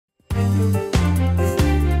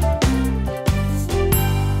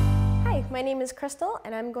my name is Krystal,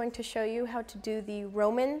 and I'm going to show you how to do the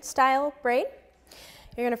Roman style braid.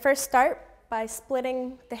 You're going to first start by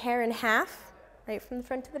splitting the hair in half, right from the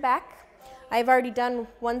front to the back. I've already done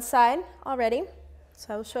one side already,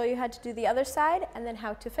 so I'll show you how to do the other side and then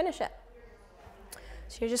how to finish it.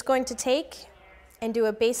 So you're just going to take and do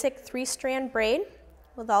a basic 3-strand braid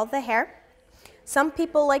with all the hair. Some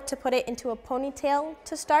people like to put it into a ponytail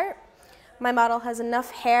to start. My model has enough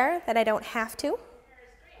hair that I don't have to.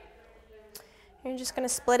 You're just going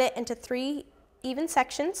to split it into 3 even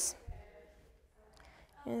sections.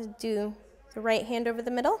 And do the right hand over the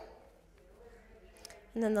middle,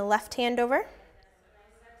 and then the left hand over,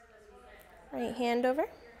 right hand over,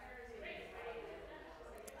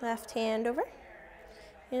 left hand over.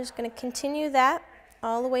 You're just going to continue that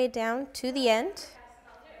all the way down to the end.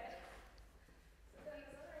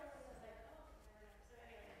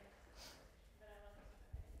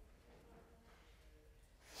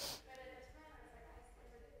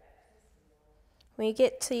 When you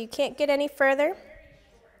get till you can't get any further,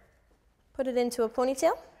 put it into a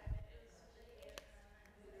ponytail.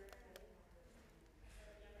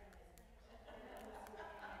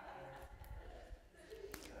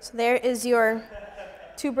 So there is your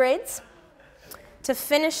 2 braids. To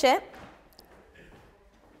finish it,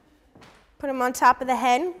 put them on top of the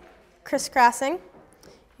head, crisscrossing.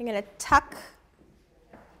 You're going to tuck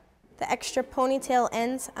the extra ponytail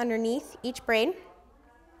ends underneath each braid.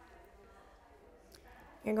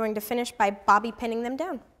 You're going to finish by bobby pinning them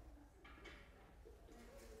down.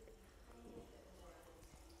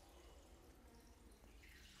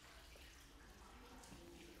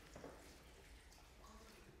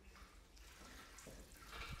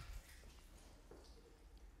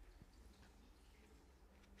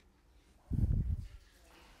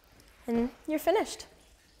 And you're finished.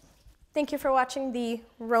 Thank you for watching the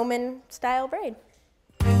Roman style braid.